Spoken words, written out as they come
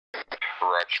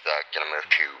Roger that, gonna move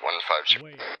to 150.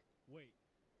 Wait.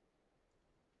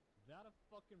 Is that a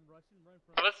fucking Russian right in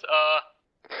front of us?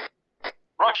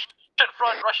 Russian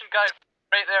front, Russian guy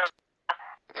right there.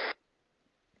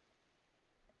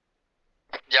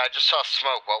 Yeah, I just saw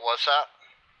smoke. What was that?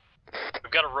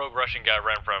 We've got a rogue Russian guy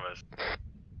right in front of us.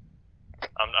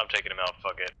 I'm taking him out,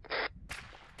 fuck it.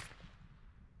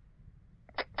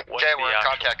 Okay, we're in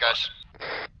contact, guys.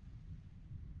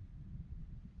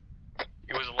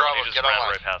 He was alone, Bravo, he just get ran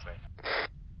online. right past me.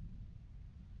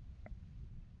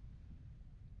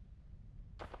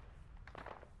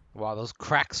 Wow, those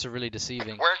cracks are really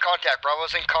deceiving. We're in contact.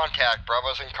 Bravo's in contact.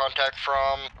 Bravo's in contact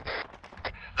from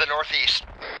the northeast.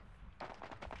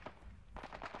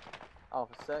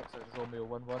 Alpha 6, this is Romeo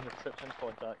 1-1, your troops in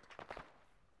contact.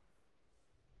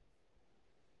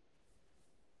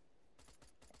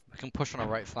 We can push on our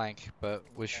right flank, but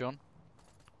with Sean.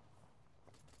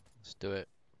 Let's do it.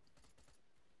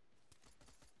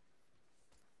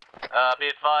 Be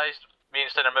advised, me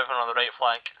and Stin are moving on the right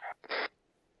flank.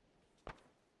 I'm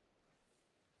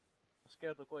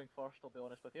scared of going first, I'll be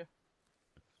honest with you.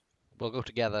 We'll go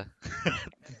together.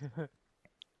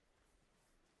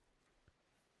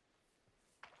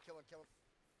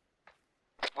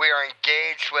 We are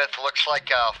engaged with, looks like,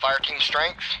 fire team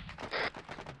strength. we're gonna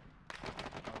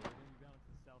be down to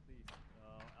the southeast.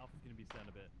 Alpha's gonna be sent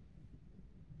a bit.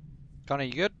 Connor,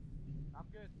 you good? I'm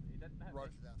good, he didn't hit me.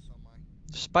 That, so mine.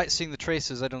 Despite seeing the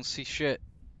traces, I don't see shit.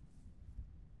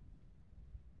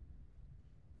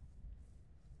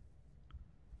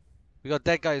 We got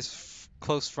dead guys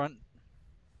close front.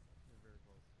 They're very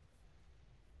close.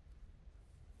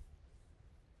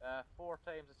 4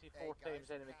 times, I see 4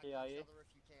 times enemy KIA.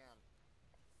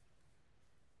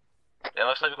 Yeah,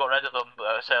 looks like we got rid of them, but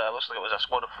it looks like it was a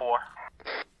squad of 4.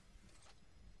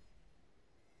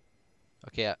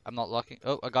 Okay, I'm not locking.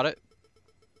 Oh, I got it.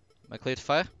 Am I clear to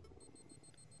fire?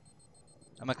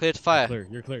 Am I clear to fire?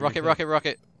 You're clear. Rocket, rocket,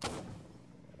 rocket.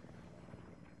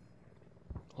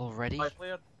 Already? I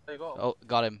cleared, there you go. Oh,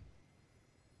 got him.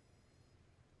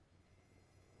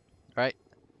 Right.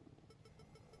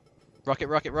 Rocket,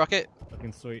 rocket, rocket.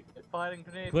 Fucking sweet. Firing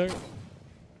grenade. Clear.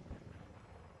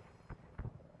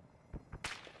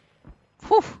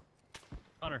 Whew.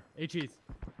 Connor, HEs.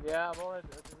 Yeah, I'm already,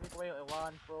 it's way to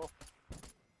land, bro.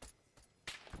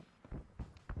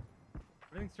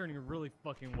 Everything's turning really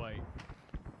fucking white.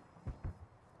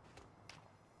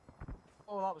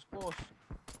 Oh, that was close.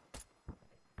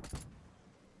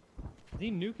 Is he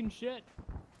nuking shit?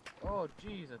 Oh,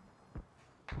 Jesus.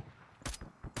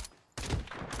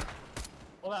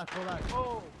 Pull back, pull back.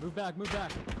 Oh! Move back, move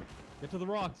back. Get to the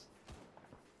rocks.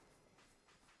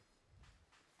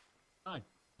 Fine.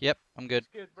 Yep, I'm good.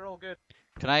 It's good, we're all good.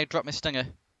 Can I drop my stinger?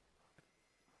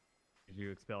 Did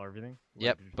you expel everything?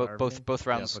 Yep, Did you fire everything? both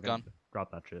rounds fucking gone.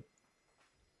 Drop that shit.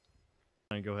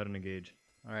 And go ahead and engage.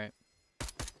 Alright.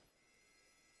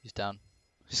 He's down.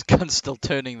 His gun's still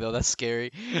turning though, that's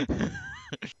scary.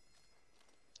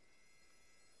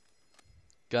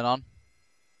 Gun on.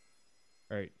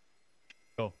 Alright.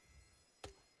 Go.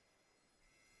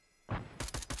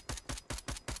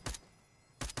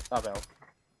 Ah, well.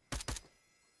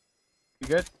 You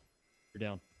good? You're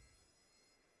down.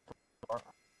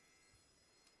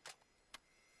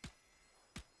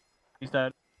 He's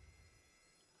dead.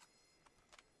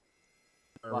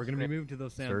 Alright, we're gonna be moving to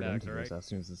those sandbags, alright? As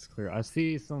soon as it's clear. I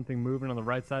see something moving on the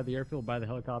right side of the airfield by the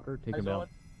helicopter. Take him out.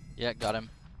 Yeah, got him.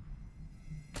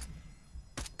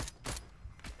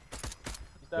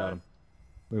 He's Got dead. him.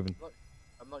 Moving. Look,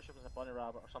 I'm not sure if it's a bunny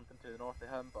rabbit or something to the north of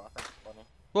him, but I think it's bunny.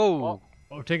 Whoa! Oh.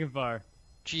 Oh, taking fire.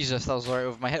 Jesus, that was right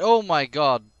over my head. Oh my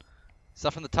god! Is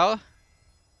that from the tower?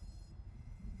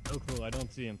 No clue, I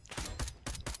don't see him.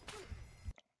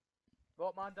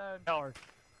 Got man down. Tower.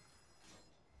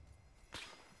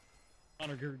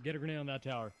 Connor, get a grenade on that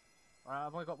tower. Alright,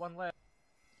 I've only got one left.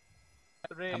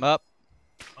 I'm up.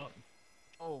 Oh,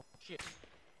 Oh, shit.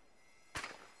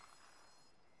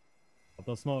 up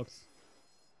those smokes.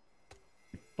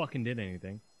 You fucking did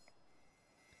anything.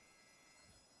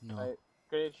 No. Right,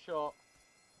 great shot.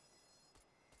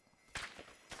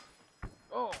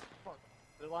 Oh, fuck.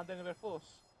 Did it land anywhere close?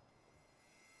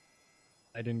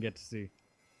 I didn't get to see.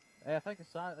 I think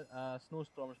a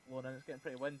snowstorm's blowing in. It's getting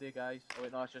pretty windy, guys. Oh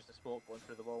wait, no, it's just the smoke going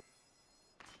through the wall.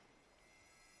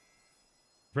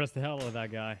 Press the hell out of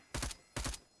that guy.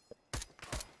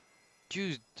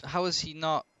 Dude, how is he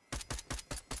not?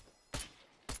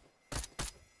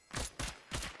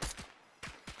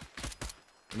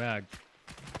 Mag.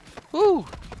 Woo!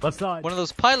 Left side. One of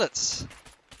those pilots!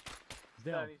 He's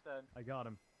down. He's down. I got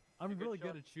him. I'm Good really shot.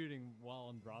 good at shooting while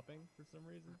I'm dropping for some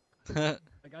reason.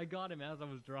 Like, I got him as I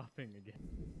was dropping again.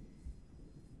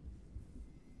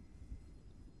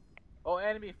 Oh,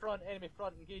 enemy front,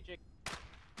 engaging.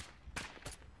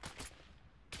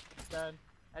 Down.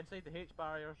 Inside the H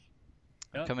barriers.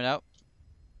 Yep. Coming out.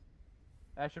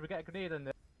 Should we get a grenade in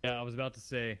there? Yeah, I was about to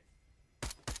say.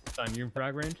 Son, you in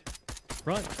frag range?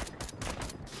 Front!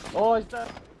 Oh, he's down.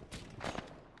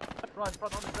 Front on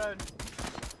the ground.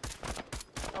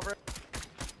 Cover it.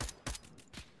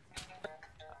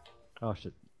 Oh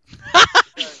shit.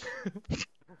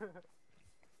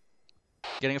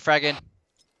 Getting a frag in.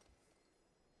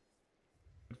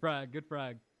 Good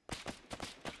frag.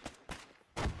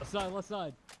 Left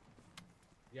side.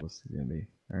 Yep. This is gonna be,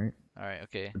 alright? Alright,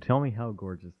 okay. Tell me how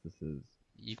gorgeous this is.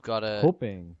 You've got a...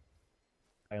 Hoping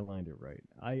I lined it right.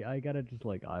 I gotta just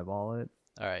like eyeball it.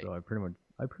 Alright. So I pretty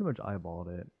much eyeballed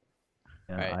it.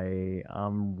 And Alright.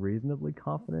 I'm reasonably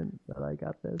confident that I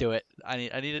got this. Do it. I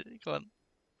need it. Go on.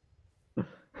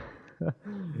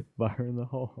 Fire in the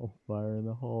hole, fire in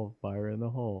the hole, fire in the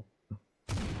hole.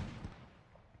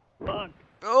 Fuck!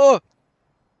 Oh!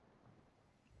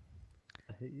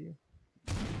 I hit you.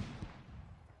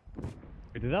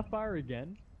 Wait, did that fire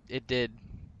again? It did.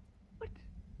 What?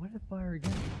 Why did it fire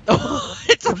again? Oh,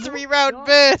 it's a 3-round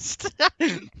burst!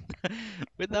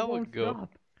 Where'd that one won't go? stop.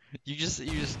 You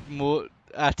just more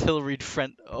artillery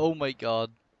friend. Oh my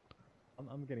god.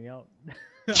 I'm getting out.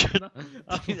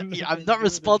 I'm not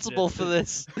responsible for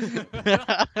this.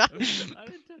 I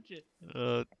didn't touch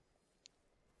it.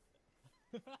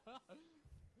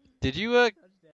 Did you